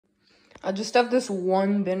I just have this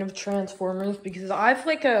one bin of Transformers because I have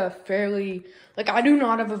like a fairly, I do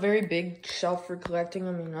not have a very big shelf for collecting.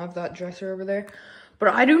 I mean, I have that dresser over there, but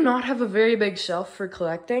I do not have a very big shelf for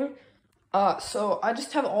collecting. So I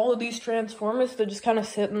just have all of these Transformers that just kind of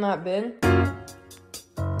sit in that bin.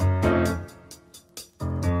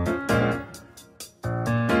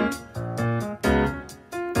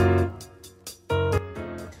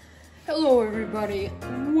 Hello everybody,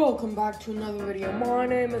 welcome back to another video. My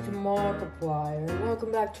name is Markiplier, and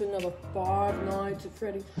welcome back to another Five Nights at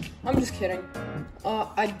Freddy's. I'm just kidding.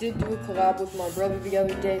 I did do a collab with my brother the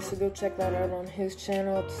other day, so go check that out on his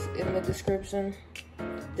channel. It's in the description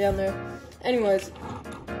down there. Anyways,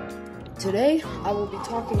 today I will be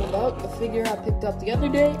talking about a figure I picked up the other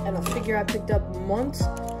day and a figure I picked up months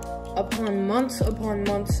upon months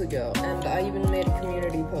ago, and I even made a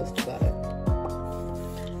community post about it.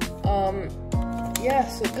 Yeah,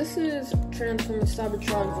 so this is Transformers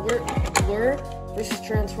Cybertron Blur versus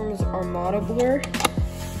Transformers Armada Blur.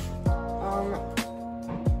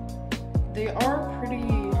 They are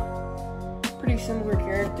pretty similar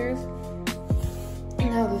characters.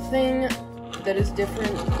 Now the thing that is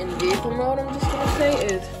different in vehicle mode, I'm just gonna say,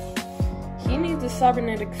 is he needs a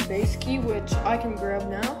cybernetic space key, which I can grab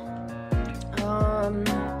now.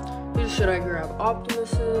 Who should I grab?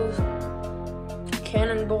 Optimus's,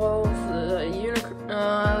 Cannonballs,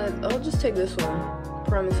 I'll just take this one.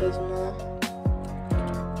 Premises and all.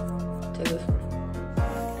 Take this one.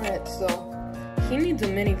 Alright, so he needs a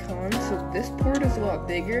mini-con, so this port is a lot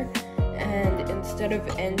bigger, and instead of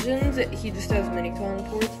engines, he just has mini-con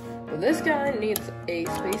ports. But this guy needs a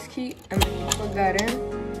space key, and then you plug that in,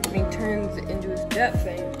 and he turns into his jet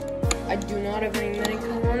thing. I do not have any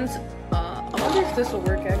mini-cons. I wonder if this will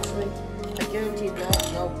work, actually. I guaranteed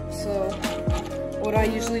not. Nope. So what I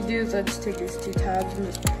usually do is I just take these two tabs and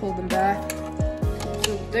just pull them back.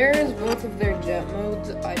 So there's both of their jet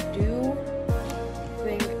modes. I do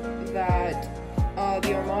think that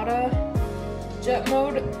the Armada jet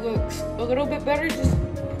mode looks a little bit better just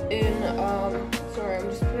in, sorry, I'm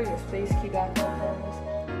just putting the space key back on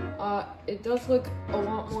this. It does look a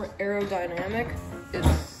lot more aerodynamic.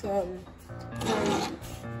 It's, from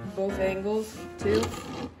both angles, too.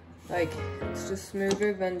 Like, it's just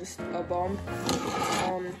smoother than just a bump.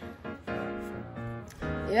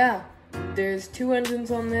 Yeah, there's two engines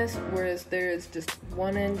on this, whereas there's just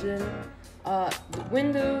one engine. The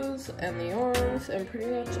windows and the arms and pretty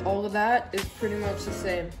much all of that is pretty much the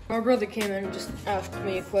same. My brother came in and just asked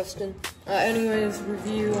me a question. Anyways,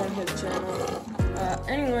 review on his channel.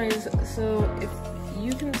 Anyways, so if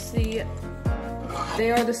you can see,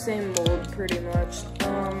 they are the same mold pretty much.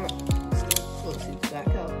 Let's see, back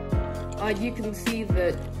up. You can see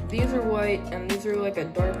that these are white and these are like a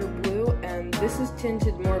darker blue, and this is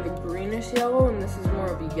tinted more of a greenish yellow and this is more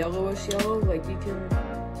of a yellowish yellow. Like, you can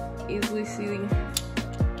easily see, like,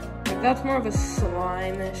 that's more of a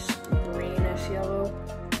slimish greenish yellow,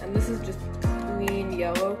 and this is just clean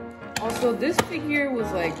yellow. Also, this figure was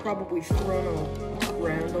like probably thrown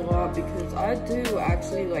around a lot because I do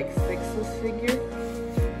actually like fix this figure.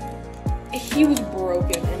 He was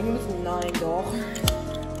broken and he was $9.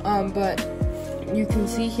 But you can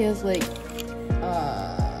see he has like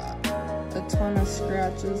a ton of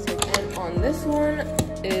scratches. And on this one,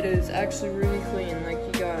 it is actually really clean. Like,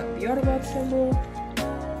 you got the Autobot symbol.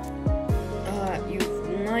 You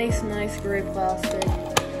have nice gray plastic.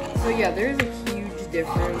 So yeah, there's a huge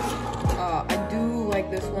difference. I do like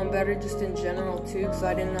this one better just in general too, because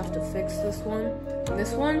I didn't have to fix this one. And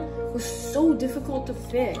this one was so difficult to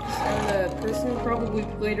fix, and the person probably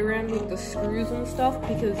played around with the screws and stuff,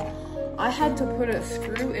 because I had to put a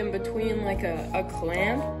screw in between like a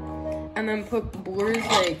clamp, and then put Blur's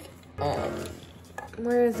like,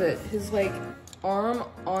 where is it? His like arm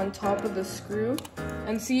on top of the screw.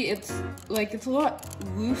 And see, it's like, it's a lot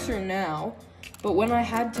looser now, but when I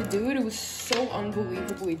had to do it, it was so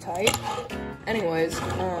unbelievably tight. Anyways,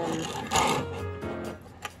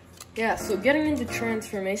 yeah, so getting into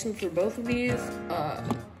transformation for both of these,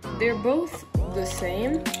 they're both the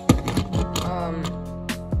same.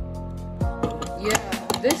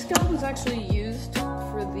 Yeah, this guy was actually used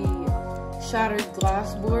for the shattered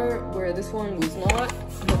glass blur, where this one was not,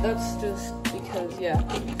 but that's just because, yeah.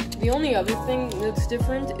 The only other thing that's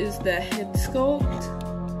different is the head sculpt,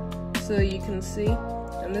 so you can see,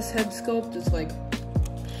 and this head sculpt is like,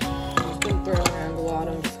 it's been thrown around a lot,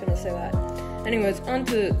 I'm just gonna say that. Anyways,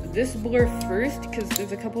 onto this blur first, because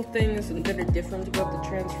there's a couple things that are different about the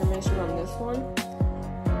transformation on this one,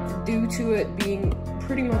 due to it being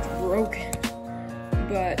pretty much broken.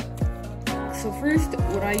 But, so first,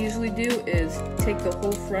 what I usually do is take the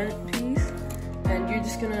whole front piece, and you're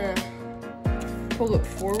just gonna pull it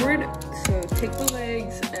forward. So take the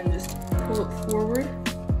legs and just pull it forward.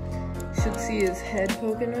 You should see his head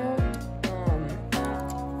poking out.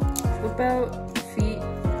 Flip out the feet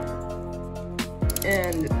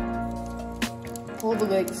and pull the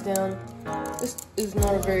legs down. This is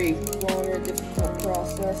not a very long or difficult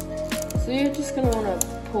process. So you're just gonna wanna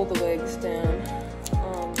pull the legs down.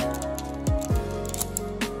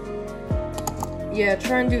 Yeah,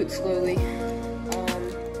 try and do it slowly.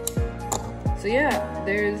 So yeah,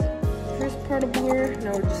 there's the first part of blur.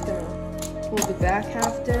 Now we're just gonna pull the back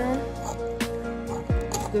half down.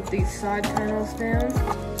 Flip these side panels down,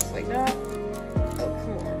 just like that. Oh,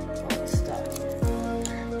 come on, oh, stop.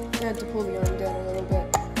 I had to pull the arm down a little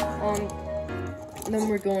bit. Then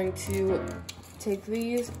we're going to take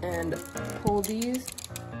these and pull these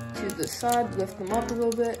to the side, lift them up a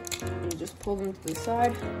little bit, and just pull them to the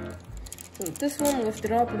side. So with this one, lift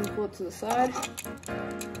it up and pull it to the side.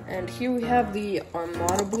 And here we have the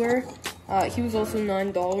Armada blur. He was also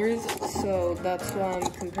 $9, so that's why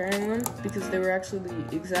I'm comparing them, because they were actually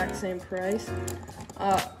the exact same price.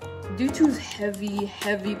 Due to his heavy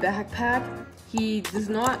backpack, he does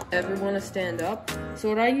not ever want to stand up. So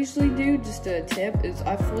what I usually do, just a tip, is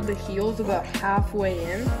I fold the heels about halfway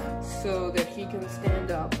in so that he can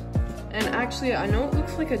stand up. And actually, I know it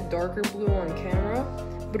looks like a darker blue on camera,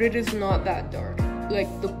 but it is not that dark. Like,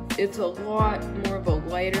 it's a lot more of a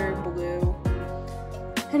lighter blue.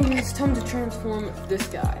 Anyway, it's time to transform this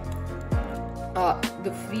guy.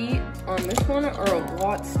 The feet on this one are a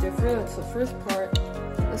lot stiffer. That's the first part.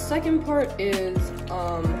 The second part is,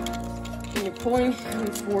 when you're pulling him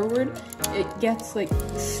forward, it gets like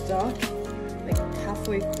stuck, like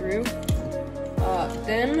halfway through.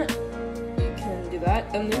 Then you can do that.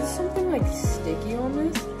 And there's something like sticky on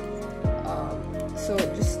this. So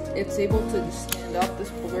it's able to just stand up. This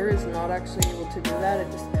blur is not actually able to do that.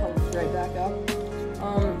 It just comes right back up.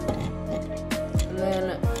 And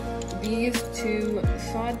then these two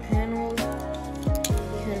side panels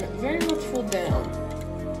can very much fold down.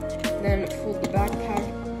 Then fold the backpack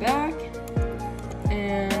back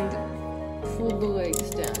and fold the legs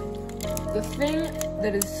down. The thing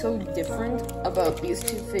that is so different about these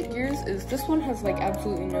two figures is this one has like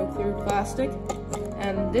absolutely no clear plastic,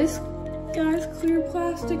 and this guy's clear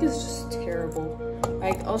plastic is just terrible.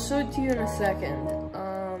 Like, I'll show it to you in a second.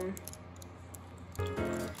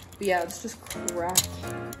 But yeah, it's just cracked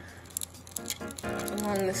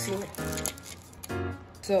along the ceiling.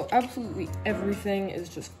 So absolutely everything is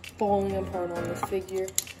just falling apart on this figure,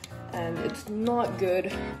 and it's not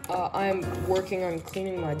good. I'm working on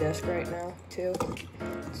cleaning my desk right now too.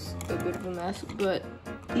 It's a bit of a mess, but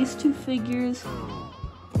these two figures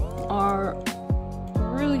are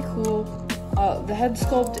really cool. The head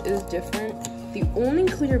sculpt is different. The only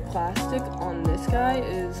clear plastic on this guy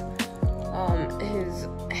is his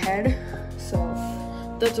head, so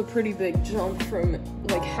that's a pretty big jump from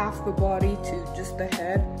like half the body to just the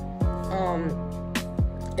head.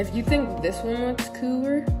 If you think this one looks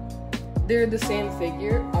cooler, they're the same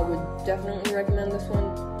figure. I would definitely recommend this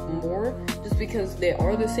one more, just because they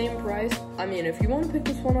are the same price. I mean, if you want to pick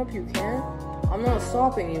this one up, you can. I'm not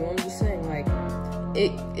stopping you. I'm just saying, like,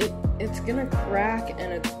 it's gonna crack,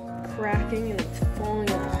 and it's cracking, and it's falling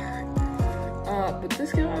apart. But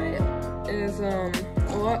this guy is a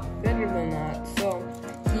lot better than that. So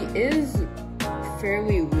he is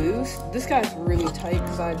fairly loose. This guy's really tight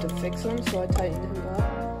because I had to fix him, so I tightened him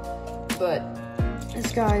up. But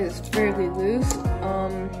this guy is fairly loose.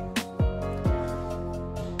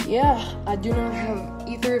 Yeah, I do not have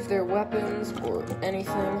either of their weapons or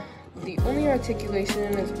anything. The only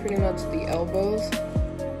articulation is pretty much the elbows.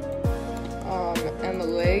 And the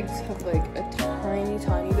legs have like a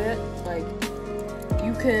tiny bit. Like,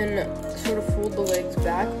 you can sort of fold the legs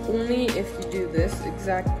back only if you do this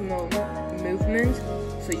exact movement.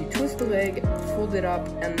 So you twist the leg, fold it up,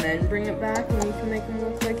 and then bring it back, and you can make him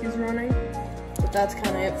look like he's running. But that's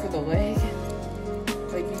kind of it for the leg.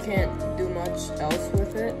 Like, you can't do much else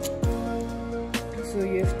with it. So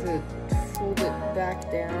you have to fold it back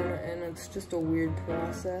down, and it's just a weird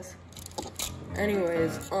process.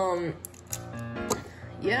 Anyways,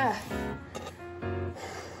 yeah.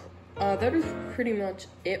 That is pretty much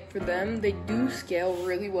it for them. They do scale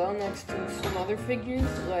really well next to some other figures,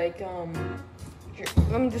 like, here,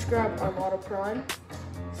 let me just grab Armada Prime.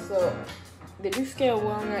 So, they do scale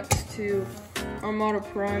well next to Armada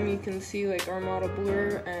Prime. You can see, like, Armada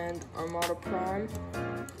Blur and Armada Prime.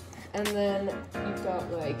 And then you've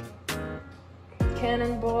got, like,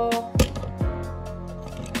 Cannonball,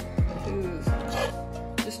 who's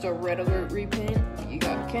just a red alert repaint. You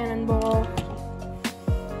got Cannonball,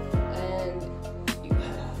 and you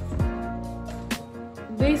have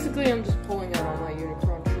basically I'm just pulling out all my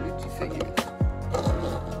Unicron Fuji figures.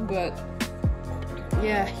 But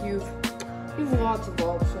yeah, you've lots of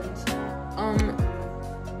options.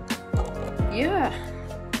 Yeah.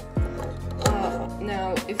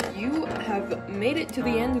 Now, if you have made it to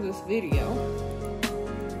the end of this video,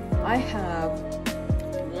 I have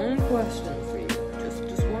one question for you.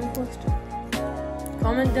 Just one question.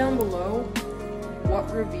 Comment down below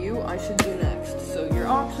what review I should do next. So your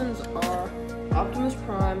options are Optimus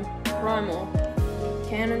Prime, Primal,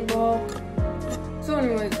 Cannonball. So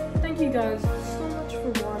anyways, thank you guys so much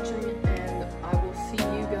for watching, and I will see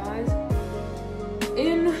you guys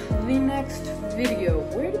in the next video.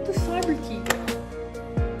 Where did the cyber key go?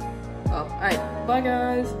 Oh, alright, bye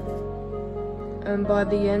guys. And by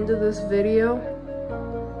the end of this video,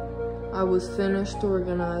 I was finished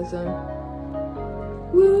organizing.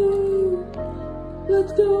 Woo!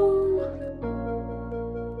 Let's go!